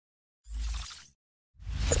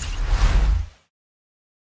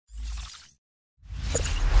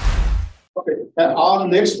Our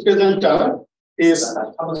next presenter is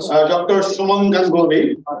Dr. Suman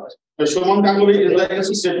Ganguly. Suman Ganguly is the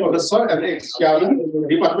Associate Professor and ex-Chairman,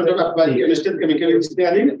 Department of Applied Chemistry and Chemical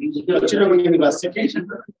Engineering, Chicago University.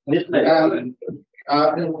 You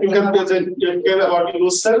can present about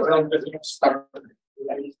yourself and start.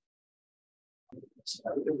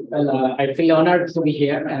 Well, I feel honored to be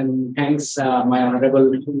here, and thanks my honorable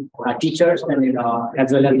teachers and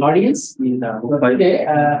as well as audience. Today,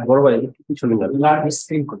 largest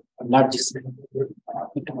screen.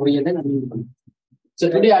 So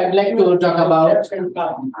today I'd like to talk about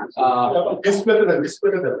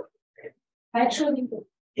Actually,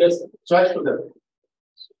 yes, try to them.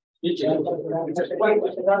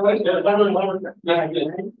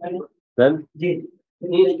 Then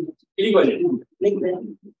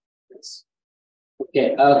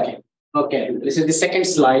Okay. This is the second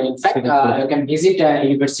slide. In fact, you can visit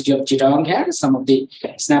University of Chittagong here. Some of the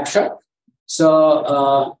snapshot. So,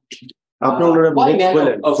 why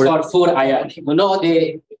nano for 4IR? You know,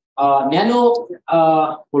 the nano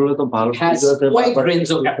has wide range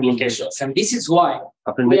of applications, and this is why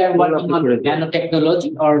we are working on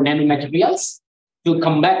nanotechnology or nanomaterials to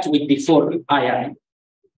combat with the 4IR.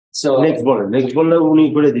 So next.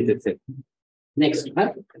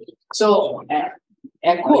 So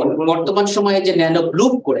এখন বর্তমান সময়ে যে nano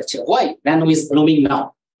Bloom করেছে, why nano is blooming now?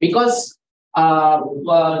 Because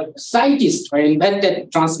scientists invented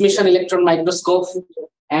transmission electron microscope,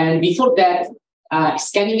 and before that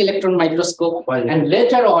scanning electron microscope, and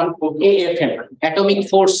later on AFM, atomic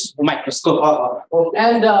force microscope,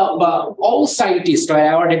 and all scientists were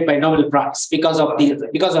awarded by Nobel Prize because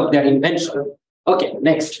of their invention. Okay,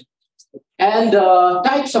 next. And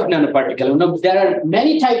types of nanoparticles. You know, there are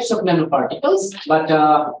many types of nanoparticles, but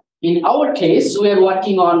in our case, we are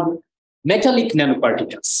working on metallic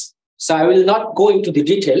nanoparticles. So I will not go into the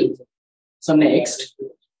detail. So next,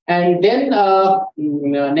 and then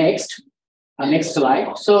next slide.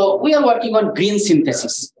 So we are working on green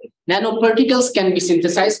synthesis. Nanoparticles can be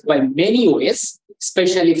synthesized by many ways,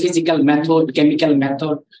 especially physical method, chemical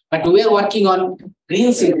method, but we are working on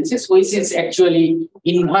green synthesis, which is actually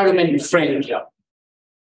environment friendly.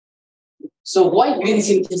 So why green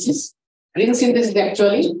synthesis? Green synthesis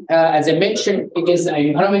actually, as I mentioned, it is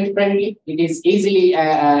environment friendly. It is easily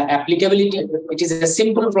applicability. It is a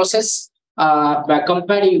simple process.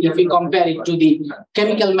 If we compare it to the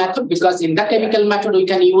chemical method, because in the chemical method we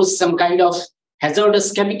can use some kind of hazardous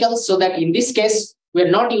chemicals, so that in this case we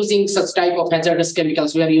are not using such type of hazardous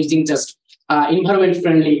chemicals. We are using just environment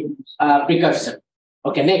friendly precursor.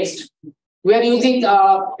 Okay, next. We are using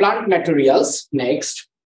plant materials. Next.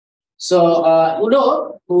 So,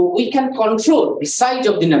 we can control the size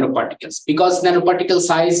of the nanoparticles, because nanoparticle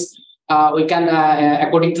size, we can,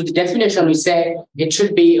 according to the definition, we say it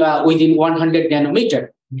should be within 100 nanometer.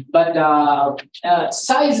 But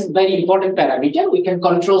size is very important parameter. We can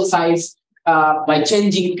control size by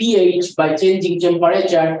changing pH, by changing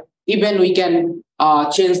temperature. Even we can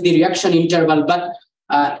change the reaction interval. But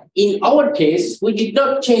in our case, we did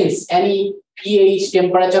not change any pH,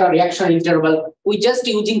 temperature, or reaction interval. We just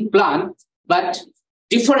using plant, but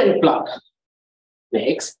different plant.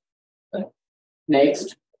 Next.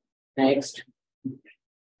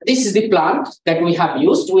 This is the plant that we have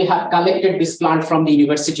used. We have collected this plant from the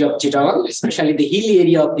University of Chittagong, especially the hilly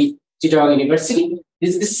area of the Chittagong University.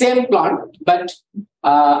 This is the same plant, but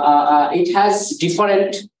it has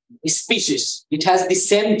different species. It has the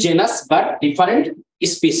same genus, but different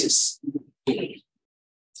species.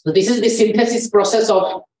 So this is the synthesis process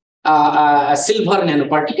of a silver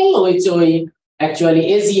nanoparticle, which we actually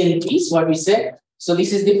AgNPs, what we said. So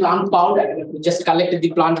this is the plant powder. We just collected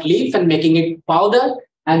the plant leaf and making it powder.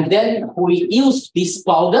 And then we used this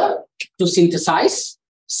powder to synthesize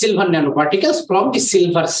silver nanoparticles from the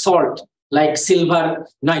silver salt, like silver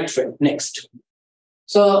nitrate. Next.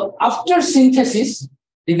 So after synthesis,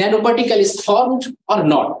 the nanoparticle is formed or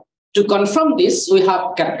not. To confirm this, we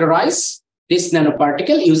have characterized this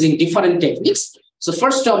nanoparticle using different techniques. So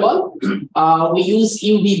first of all, we use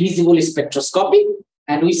UV visible spectroscopy,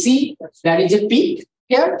 and we see there is a peak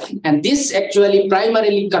here, and this actually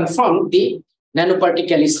primarily confirmed the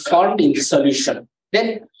nanoparticle is formed in the solution.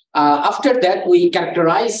 Then after that, we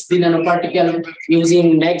characterize the nanoparticle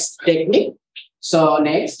using next technique. So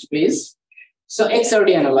next, please. So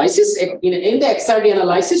XRD analysis. In the XRD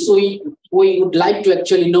analysis, we would like to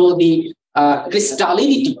actually know the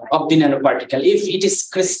crystallinity of the nanoparticle. If it is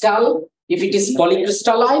crystal, If it is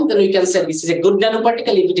polycrystalline, then we can say this is a good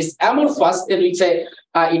nanoparticle. If it is amorphous, then we say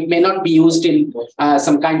it may not be used in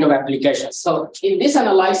some kind of application. So in this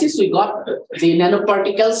analysis, we got the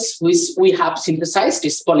nanoparticles which we have synthesized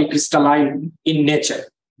is polycrystalline in nature.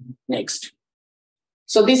 Next.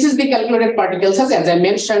 So this is the calculated particle size. As I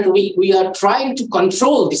mentioned, we are trying to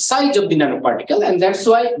control the size of the nanoparticle, and that's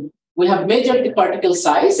why we have measured the particle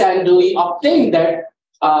size, and we obtained that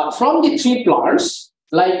from the 3 plants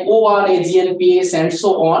like OR, AgNPs, and so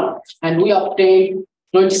on. And we obtained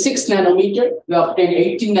 26 nanometer, we obtained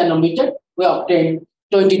 18 nanometer, we obtained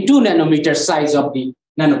 22 nanometer size of the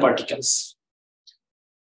nanoparticles.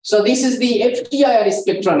 So this is the FTIR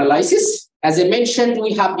spectral analysis. As I mentioned,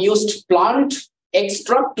 we have used plant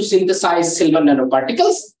extract to synthesize silver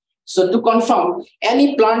nanoparticles. So to confirm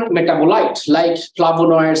any plant metabolite like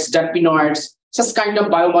flavonoids, terpenoids, such kind of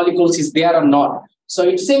biomolecules is there or not. So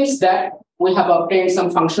it seems that we have obtained some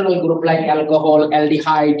functional group like alcohol,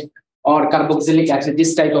 aldehyde, or carboxylic acid.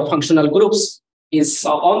 This type of functional groups is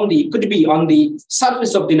could be on the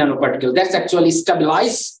surface of the nanoparticle. That's actually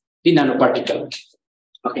stabilize the nanoparticle.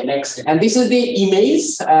 Okay, next. And this is the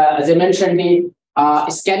image. As I mentioned, the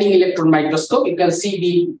scanning electron microscope. You can see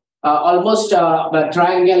the almost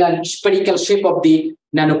triangle and spherical shape of the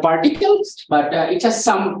nanoparticles, but it has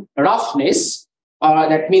some roughness.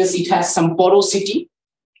 That means it has some porosity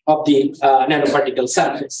of the nanoparticle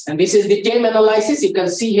surface. And this is the TEM analysis. You can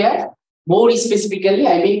see here, more specifically,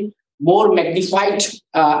 I mean, more magnified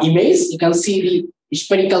image. You can see the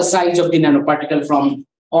spherical size of the nanoparticle from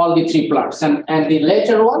all the 3 plots. And the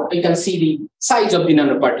later one, you can see the size of the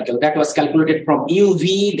nanoparticle. That was calculated from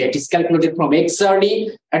UV, that is calculated from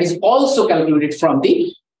XRD, that is also calculated from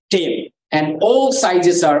the TEM. And all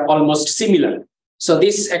sizes are almost similar. So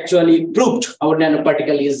this actually proved our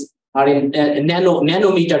nanoparticle are in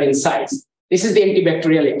nanometer in size. This is the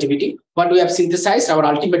antibacterial activity. What we have synthesized, our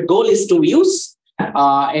ultimate goal is to use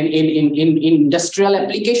in industrial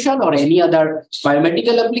application or any other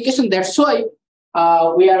biomedical application. That's why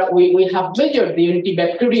we have measured the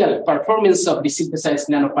antibacterial performance of the synthesized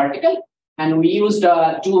nanoparticle, and we used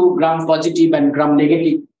 2 gram-positive and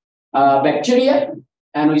gram-negative bacteria,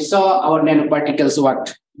 and we saw our nanoparticles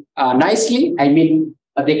worked nicely. I mean,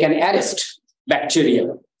 they can arrest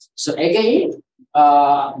bacteria. So again,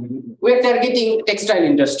 we're targeting textile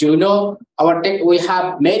industry. You know, we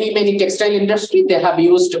have many textile industry. They have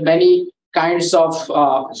used many kinds of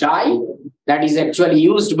dye that is actually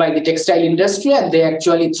used by the textile industry, and they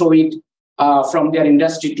actually throw it from their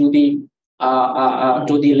industry to the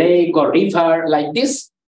lake or river like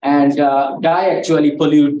this, and dye actually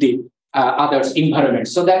pollute the others' environment.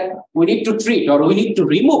 So that we need to treat, or we need to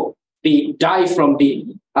remove the dye from the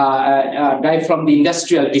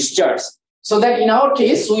industrial discharge. So that in our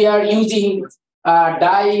case, we are using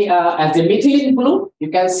dye as a methylene blue. You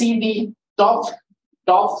can see the top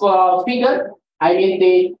figure. I mean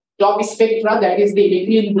the top spectra, that is the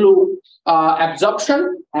methylene blue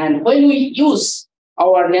absorption. And when we use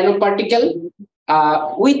our nanoparticle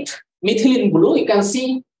with methylene blue, you can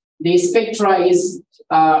see the spectra is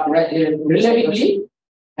relatively,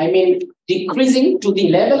 I mean, decreasing to the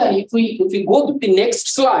level. And if we go to the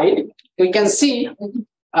next slide, we can see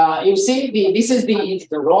you see this is the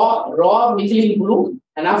raw methylene blue,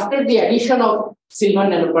 and after the addition of silver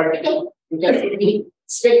nanoparticle, you can see the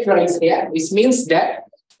spectra is here, which means that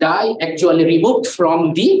dye actually removed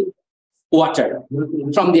from the water,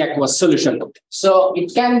 from the aqueous solution. So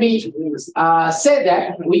it can be said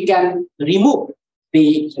that we can remove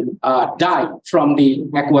the dye from the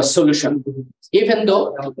aqueous solution. Even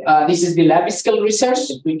though this is the lab scale research,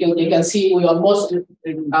 you can see we almost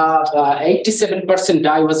 87%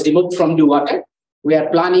 dye was removed from the water. We are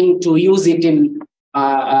planning to use it in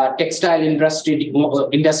textile industry,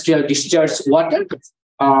 industrial discharge water.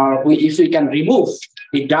 If we can remove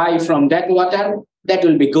the dye from that water, that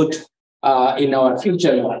will be good in our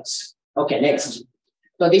future ones. Okay, next.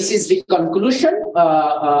 So this is the conclusion.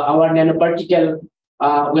 Our nanoparticle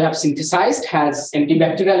we have synthesized has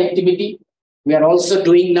antibacterial activity. We are also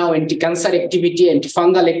doing now anti-cancer activity,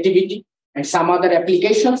 antifungal activity, and some other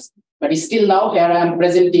applications. But still now here I am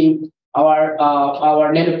presenting our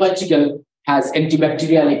nanoparticle has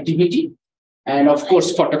antibacterial activity, and of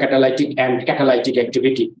course photocatalytic and catalytic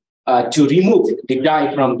activity to remove the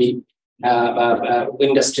dye from the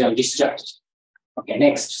industrial discharge. Okay,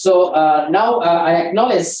 next. So now I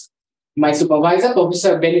acknowledge my supervisor,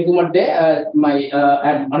 Professor Beni Kumar De, my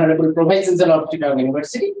Honorable Professor of Chicago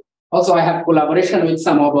University. Also, I have collaboration with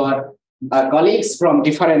some of our colleagues from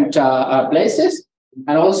different places,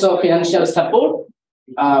 and also financial support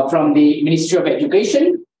from the Ministry of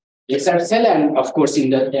Education Research Cell, and of course in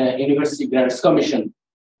the University Grants Commission.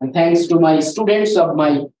 And thanks to my students of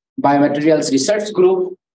my Biomaterials Research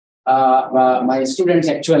Group, my students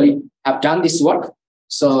actually have done this work.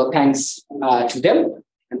 So thanks to them,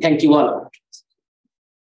 and thank you all.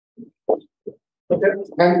 Okay,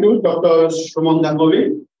 thank you, Dr. Suman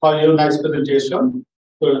Ganguly, for your nice presentation.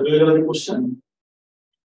 So, do you have any question?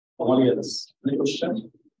 Any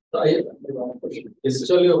question? I have one question.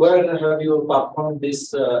 Essentially, where have you performed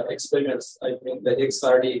these experiments? I think the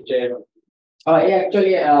XRD gel.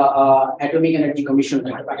 Actually, Atomic Energy Commission.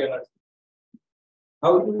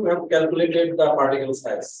 How do you have calculated the particle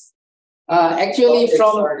size? Actually,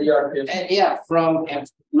 from XRD or TEM?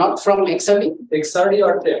 Not from XRD. XRD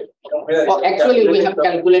or TEM? Actually, we have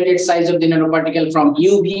calculated size of the nanoparticle from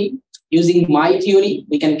UV using my theory.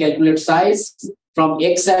 We can calculate size. From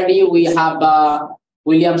XRD, we have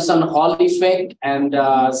Williamson-Hall effect and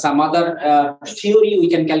some other theory we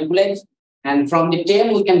can calculate. And from the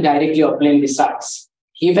TEM, we can directly obtain the size.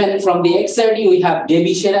 Even from the XRD, we have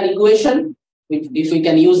Debye-Scherrer equation. If we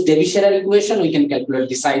can use Debye-Scherrer equation, we can calculate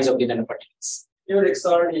the size of the nanoparticles. Here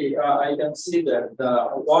XRD, I can see that the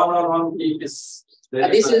one-on-one peak is.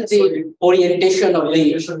 This is the orientation of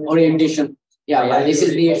the orientation. Yeah, this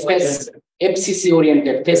is the FCC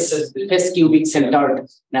oriented, phase cubic centered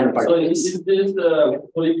nanoparticle. So is this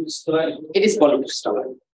polycrystalline? It is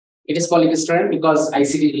polycrystalline. It is polycrystalline because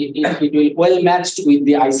ICD it will well matched with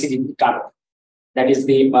the ICD curve. That is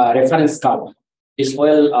the reference curve. It is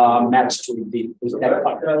well matched with that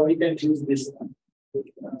part. We can use this.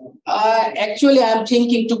 Actually, I am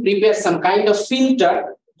thinking to prepare some kind of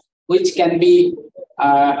filter, which can be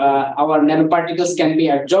our nanoparticles can be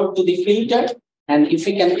absorbed to the filter. And if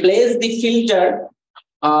we can place the filter,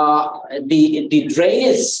 the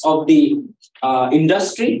drainage of the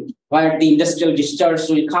industry, where the industrial discharge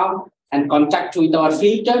will come and contact with our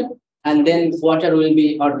filter, and then water will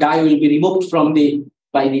be or dye will be removed from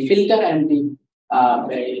by the filter, and the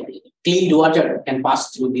cleaned water can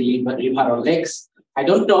pass through the river or lakes. I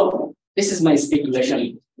don't know. This is my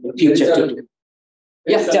speculation. Future.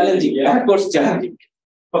 Yes, challenging. Yeah. Of course, challenging.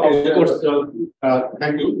 Okay, of course.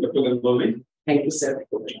 Thank you, Dr. Ganguly. Thank you, sir.